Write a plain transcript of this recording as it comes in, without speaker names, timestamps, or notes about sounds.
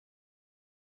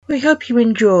We hope you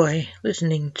enjoy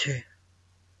listening to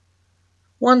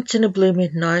Once in a Blue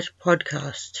Midnight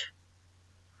podcast.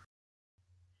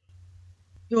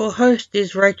 Your host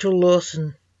is Rachel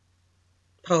Lawson,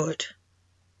 poet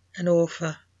and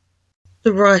author,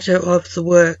 the writer of the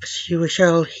works you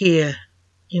shall hear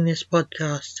in this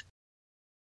podcast.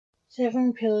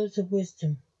 7 Pillars of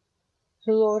Wisdom.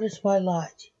 The Lord is my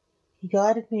light. He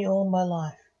guided me all my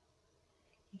life.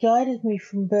 He guided me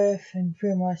from birth and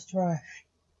through my strife.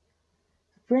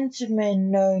 A prince of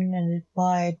men known and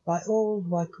admired by all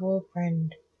who I call a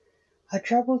friend. I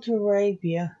travelled to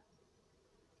Arabia,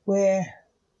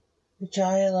 which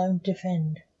I alone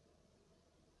defend.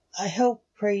 I helped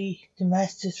free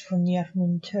Damascus from the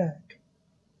Ottoman Turk,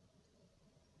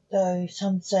 though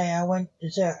some say I went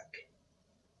berserk.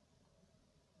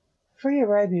 Free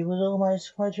Arabia was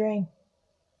almost my dream.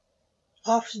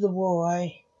 After the war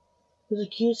I was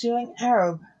accused of going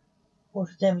Arab, or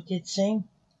to them it did seem.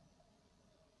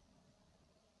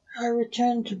 I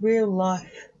returned to real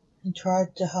life and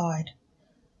tried to hide.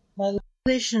 My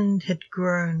religion had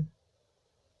grown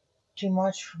too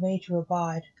much for me to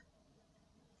abide.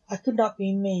 I could not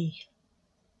be me,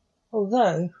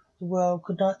 although the world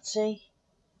could not see.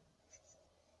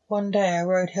 One day I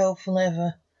rode hell for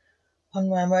leather on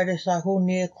my motorcycle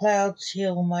near Clouds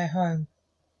Hill, my home.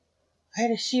 I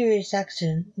had a serious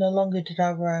accident, no longer did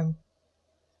I roam.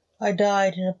 I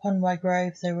died, and upon my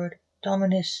grave they wrote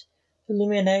Dominus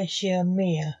Illuminatio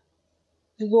Mea.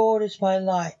 The Lord is my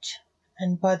light,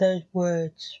 and by those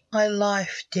words my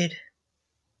life did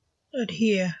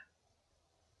adhere.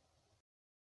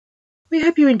 We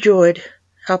hope you enjoyed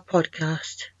our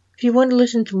podcast. If you want to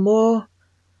listen to more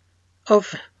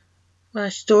of my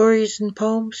stories and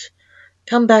poems,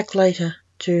 come back later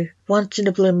to Once in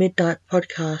a Blue Midnight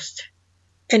podcast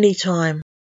anytime.